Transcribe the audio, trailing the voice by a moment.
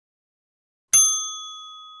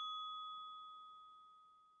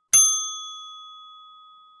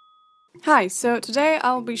Hi, so today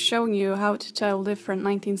I'll be showing you how to tell different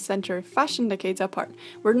 19th century fashion decades apart.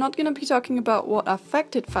 We're not going to be talking about what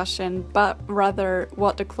affected fashion, but rather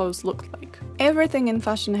what the clothes looked like. Everything in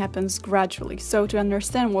fashion happens gradually, so to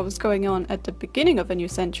understand what was going on at the beginning of a new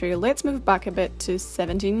century, let's move back a bit to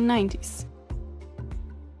 1790s.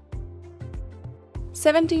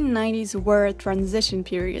 1790s were a transition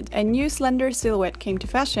period. A new slender silhouette came to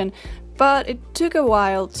fashion, but it took a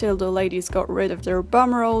while till the ladies got rid of their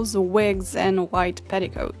bum rolls, wigs and white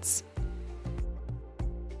petticoats.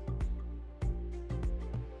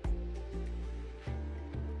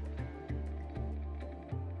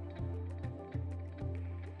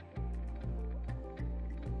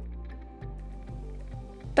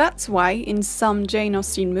 That's why, in some Jane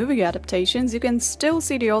Austen movie adaptations, you can still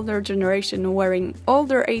see the older generation wearing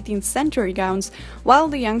older 18th century gowns, while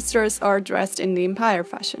the youngsters are dressed in the Empire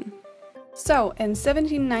fashion. So, in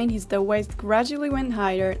 1790s the waist gradually went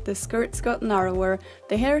higher, the skirts got narrower,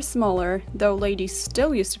 the hair smaller, though ladies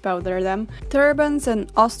still used to powder them, turbans and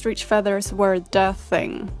ostrich feathers were the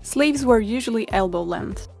thing. Sleeves were usually elbow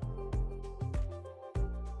length.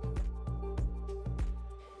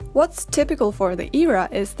 What's typical for the era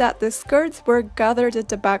is that the skirts were gathered at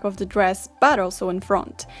the back of the dress, but also in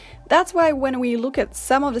front. That's why when we look at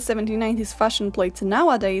some of the 1790s fashion plates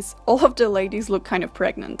nowadays, all of the ladies look kind of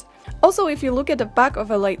pregnant. Also, if you look at the back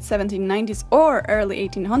of a late 1790s or early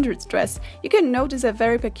 1800s dress, you can notice a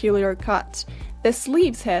very peculiar cut. The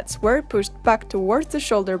sleeves heads were pushed back towards the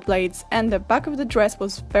shoulder blades and the back of the dress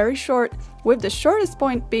was very short, with the shortest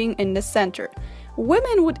point being in the center.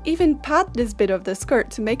 Women would even pat this bit of the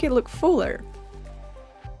skirt to make it look fuller.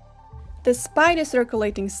 Despite a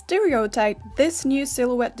circulating stereotype, this new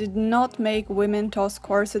silhouette did not make women toss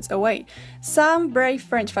corsets away. Some brave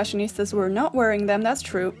French fashionistas were not wearing them, that's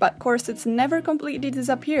true, but corsets never completely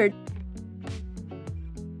disappeared.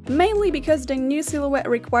 Mainly because the new silhouette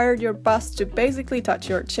required your bust to basically touch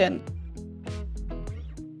your chin.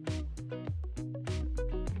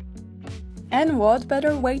 And what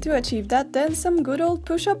better way to achieve that than some good old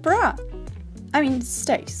push-up bra? I mean,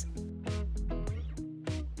 stays.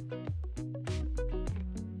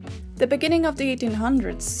 The beginning of the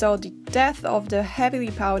 1800s saw the death of the heavily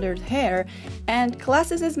powdered hair, and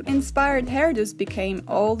classicism-inspired hairdos became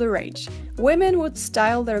all the rage. Women would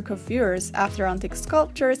style their coiffures after antique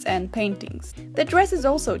sculptures and paintings. The dresses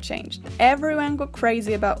also changed. Everyone got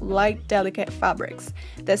crazy about light, delicate fabrics.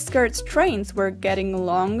 The skirts' trains were getting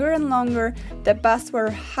longer and longer, the busts were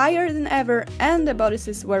higher than ever, and the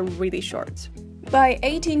bodices were really short. By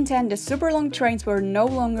 1810, the super long trains were no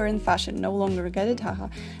longer in fashion, no longer get it, haha.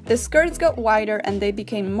 The skirts got wider and they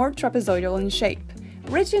became more trapezoidal in shape.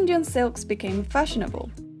 Rich Indian silks became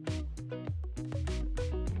fashionable.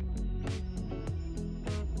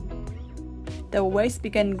 The waist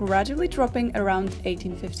began gradually dropping around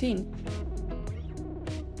 1815.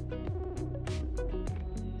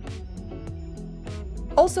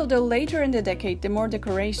 Also, the later in the decade, the more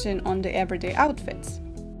decoration on the everyday outfits.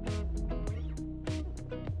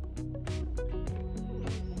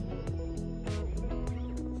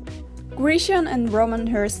 Grecian and Roman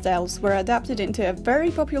hairstyles were adapted into a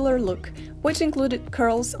very popular look, which included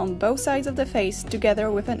curls on both sides of the face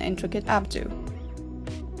together with an intricate updo.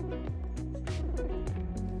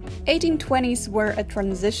 1820s were a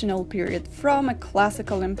transitional period from a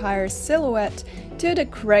classical empire silhouette to the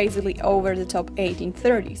crazily over-the-top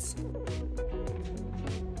 1830s.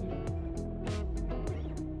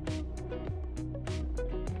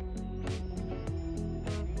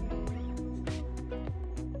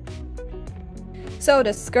 So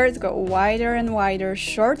the skirts got wider and wider,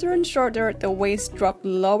 shorter and shorter, the waist dropped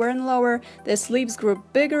lower and lower, the sleeves grew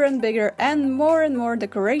bigger and bigger, and more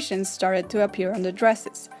decorations started to appear on the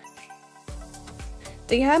dresses.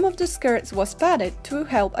 The hem of the skirts was padded to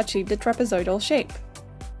help achieve the trapezoidal shape.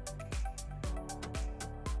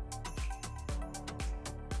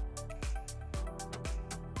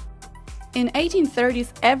 In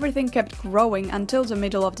 1830s, everything kept growing until the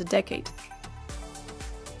middle of the decade.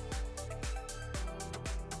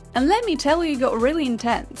 And let me tell you, it got really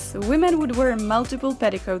intense. Women would wear multiple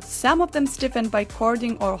petticoats, some of them stiffened by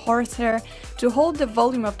cording or horsehair, to hold the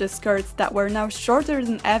volume of the skirts that were now shorter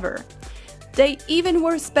than ever. They even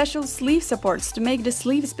wore special sleeve supports to make the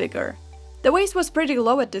sleeves bigger. The waist was pretty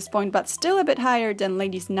low at this point, but still a bit higher than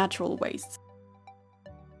ladies' natural waists.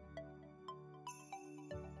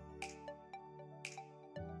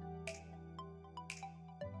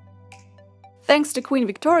 Thanks to Queen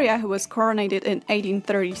Victoria, who was coronated in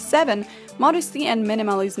 1837, modesty and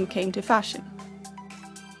minimalism came to fashion.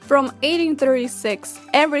 From 1836,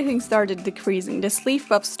 everything started decreasing. The sleeve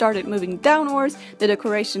puffs started moving downwards, the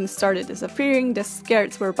decoration started disappearing, the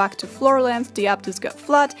skirts were back to floor length, the abdos got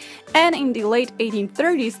flat, and in the late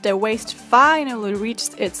 1830s, the waist finally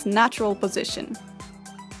reached its natural position.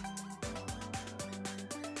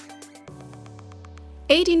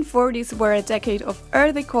 1840s were a decade of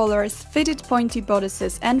earthy colors, fitted pointy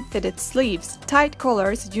bodices and fitted sleeves, tight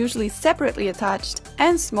collars usually separately attached,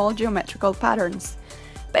 and small geometrical patterns.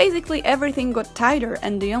 Basically everything got tighter,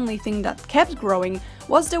 and the only thing that kept growing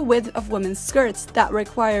was the width of women's skirts that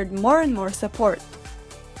required more and more support.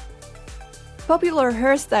 Popular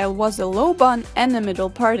hairstyle was a low bun and a middle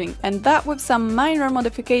parting, and that with some minor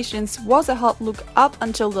modifications was a hot look up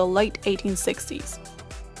until the late 1860s.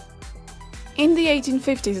 In the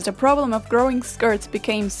 1850s, the problem of growing skirts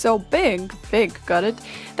became so big, got it,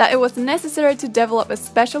 that it was necessary to develop a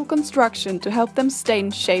special construction to help them stay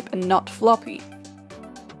in shape and not floppy.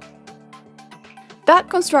 That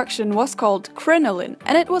construction was called crinoline,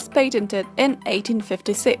 and it was patented in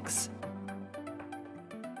 1856.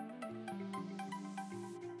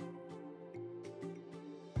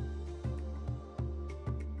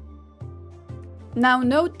 Now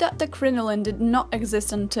note that the crinoline did not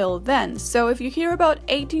exist until then, so if you hear about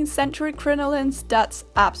 18th century crinolines, that's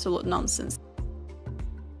absolute nonsense.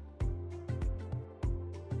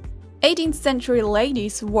 18th century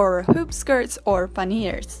ladies wore hoop skirts or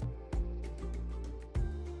panniers.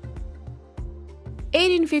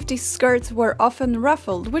 1850s skirts were often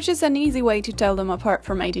ruffled, which is an easy way to tell them apart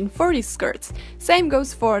from 1840s skirts. Same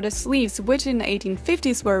goes for the sleeves, which in the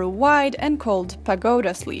 1850s were wide and called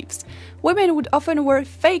pagoda sleeves. Women would often wear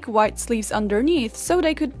fake white sleeves underneath so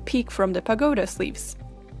they could peek from the pagoda sleeves.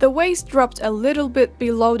 The waist dropped a little bit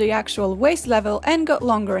below the actual waist level and got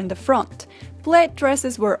longer in the front. Plaid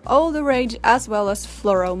dresses were all the rage, as well as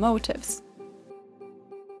floral motifs.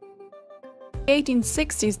 In the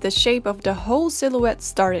 1860s, the shape of the whole silhouette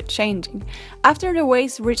started changing. After the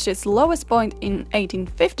waist reached its lowest point in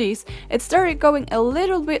 1850s, it started going a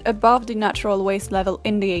little bit above the natural waist level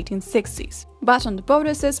in the 1860s. Buttoned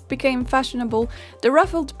bodices became fashionable, the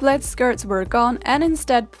ruffled plaid skirts were gone, and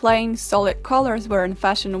instead plain, solid collars were in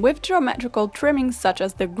fashion with geometrical trimmings such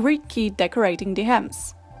as the Greek key decorating the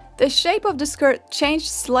hems. The shape of the skirt changed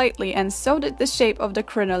slightly, and so did the shape of the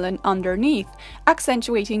crinoline underneath,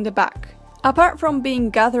 accentuating the back. Apart from being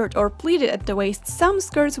gathered or pleated at the waist, some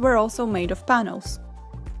skirts were also made of panels.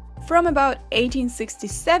 From about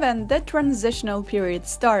 1867, the transitional period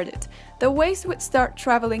started. The waist would start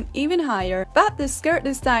traveling even higher, but the skirt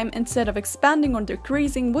this time, instead of expanding or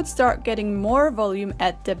decreasing, would start getting more volume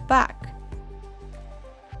at the back.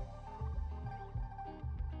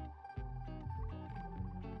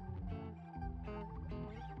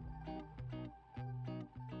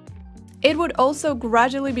 It would also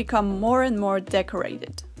gradually become more and more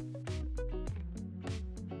decorated.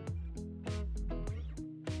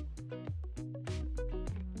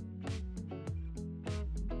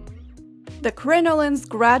 The crinolines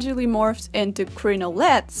gradually morphed into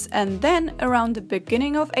crinolettes, and then, around the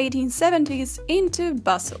beginning of 1870s, into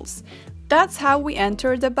bustles. That's how we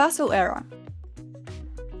entered the bustle era.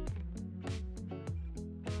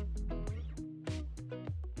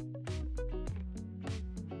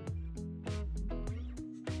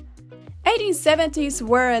 1870s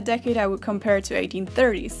were a decade I would compare to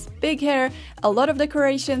 1830s. Big hair, a lot of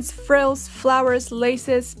decorations, frills, flowers,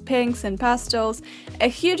 laces, pinks and pastels. A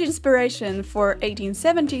huge inspiration for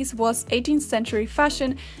 1870s was 18th century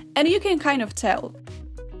fashion, and you can kind of tell.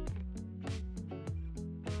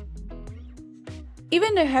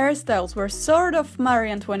 Even the hairstyles were sort of Marie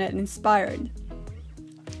Antoinette inspired.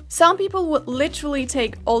 Some people would literally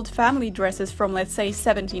take old family dresses from, let's say,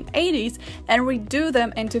 1780s and redo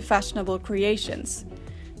them into fashionable creations.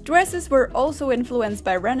 Dresses were also influenced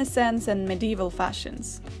by Renaissance and medieval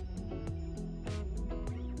fashions.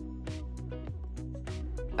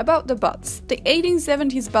 About the butts. The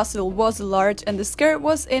 1870s bustle was large and the skirt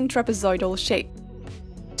was in trapezoidal shape.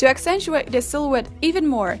 To accentuate the silhouette even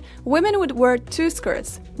more, women would wear two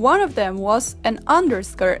skirts. One of them was an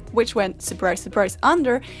underskirt, which went, surprise surprise,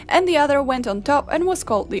 under, and the other went on top and was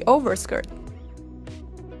called the overskirt.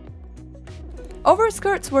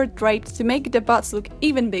 Overskirts were draped to make the butts look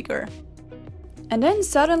even bigger. And then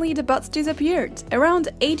suddenly the butts disappeared. Around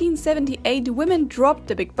 1878, women dropped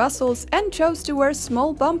the big bustles and chose to wear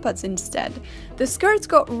small bum pads instead. The skirts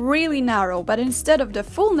got really narrow, but instead of the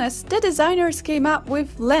fullness, the designers came up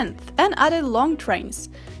with length and added long trains.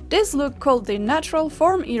 This look, called the natural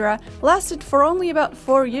form era, lasted for only about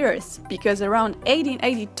 4 years, because around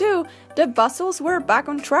 1882, the bustles were back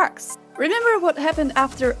on tracks. Remember what happened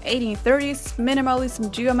after 1830s?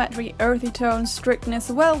 Minimalism, geometry, earthy tones, strictness?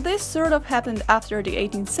 Well, this sort of happened after the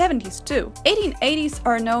 1870s too. 1880s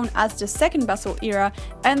are known as the second bustle era,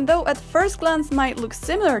 and though at first glance might look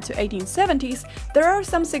similar to 1870s, there are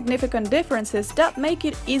some significant differences that make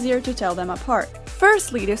it easier to tell them apart.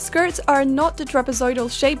 Firstly, the skirts are not the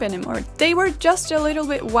trapezoidal shape anymore, they were just a little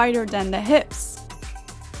bit wider than the hips.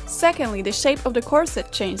 Secondly, the shape of the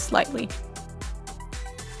corset changed slightly.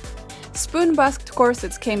 Spoon-basked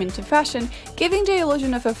corsets came into fashion, giving the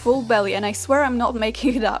illusion of a full belly, and I swear I'm not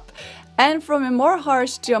making it up. And from a more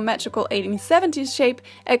harsh geometrical 1870s shape,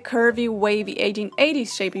 a curvy, wavy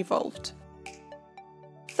 1880s shape evolved.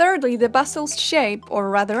 Thirdly, the bustle's shape, or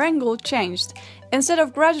rather angle, changed. Instead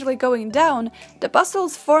of gradually going down, the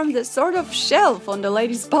bustles formed a sort of shelf on the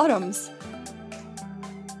ladies' bottoms.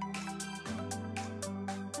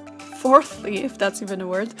 Fourthly, if that's even a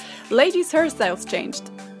word, ladies' hairstyles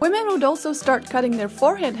changed. Women would also start cutting their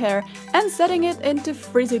forehead hair and setting it into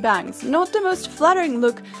frizzy bangs. Not the most flattering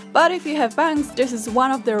look, but if you have bangs, this is one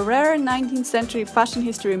of the rare 19th century fashion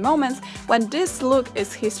history moments when this look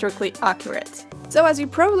is historically accurate. So as you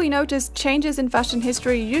probably noticed, changes in fashion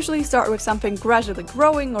history usually start with something gradually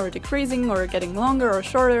growing or decreasing or getting longer or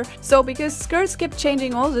shorter. So because skirts kept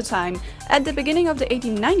changing all the time, at the beginning of the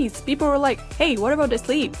 1890s people were like, hey, what about the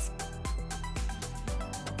sleeves?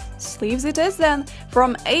 Sleeves it is then.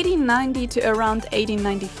 From 1890 to around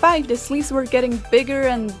 1895, the sleeves were getting bigger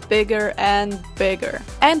and bigger and bigger.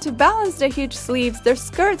 And to balance the huge sleeves, their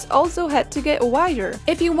skirts also had to get wider.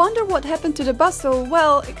 If you wonder what happened to the bustle,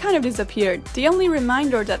 well, it kind of disappeared. The only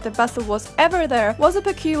reminder that the bustle was ever there was a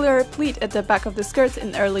peculiar pleat at the back of the skirts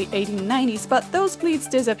in early 1890s, but those pleats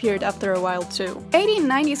disappeared after a while too.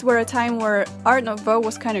 1890s were a time where Art Nouveau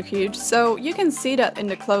was kind of huge, so you can see that in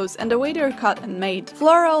the clothes and the way they're cut and made.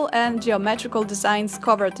 Floral and geometrical designs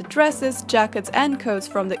covered the dresses, jackets and coats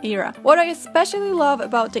from the era. What I especially love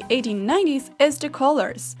about the 1890s is the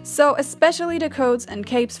colors. So especially the coats and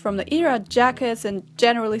capes from the era, jackets and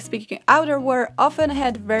generally speaking outerwear often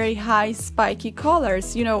had very high spiky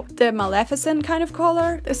colors, you know, the Maleficent kind of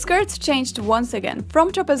color. The skirts changed once again,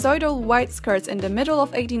 from trapezoidal white skirts in the middle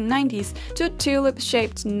of 1890s to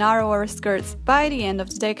tulip-shaped narrower skirts by the end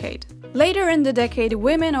of the decade. Later in the decade,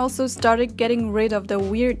 women also started getting rid of the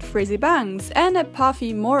weird frizzy bangs, and a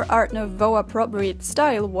puffy, more Art Nouveau appropriate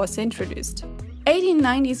style was introduced.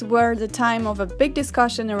 1890s were the time of a big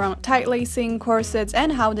discussion around tight lacing, corsets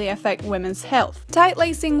and how they affect women's health. Tight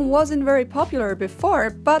lacing wasn't very popular before,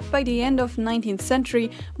 but by the end of 19th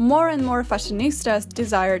century, more and more fashionistas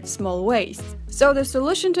desired small waists. So the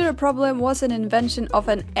solution to the problem was an invention of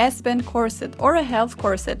an S-bend corset or a health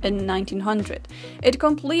corset in 1900. It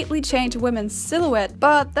completely changed women's silhouette,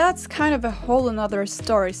 but that's kind of a whole another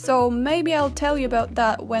story, so maybe I'll tell you about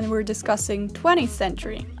that when we're discussing 20th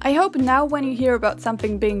century. I hope now when you hear about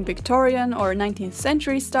something being Victorian or 19th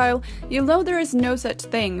century style, you'll know there is no such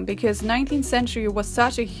thing, because 19th century was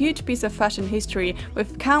such a huge piece of fashion history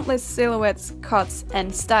with countless silhouettes, cuts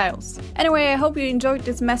and styles. Anyway, I hope you enjoyed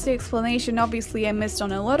this messy explanation. Obviously I missed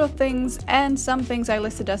on a lot of things, and some things I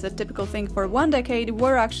listed as a typical thing for one decade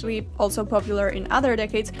were actually also popular in other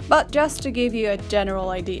decades, but just to give you a general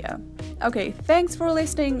idea. Okay, thanks for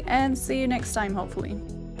listening and see you next time hopefully.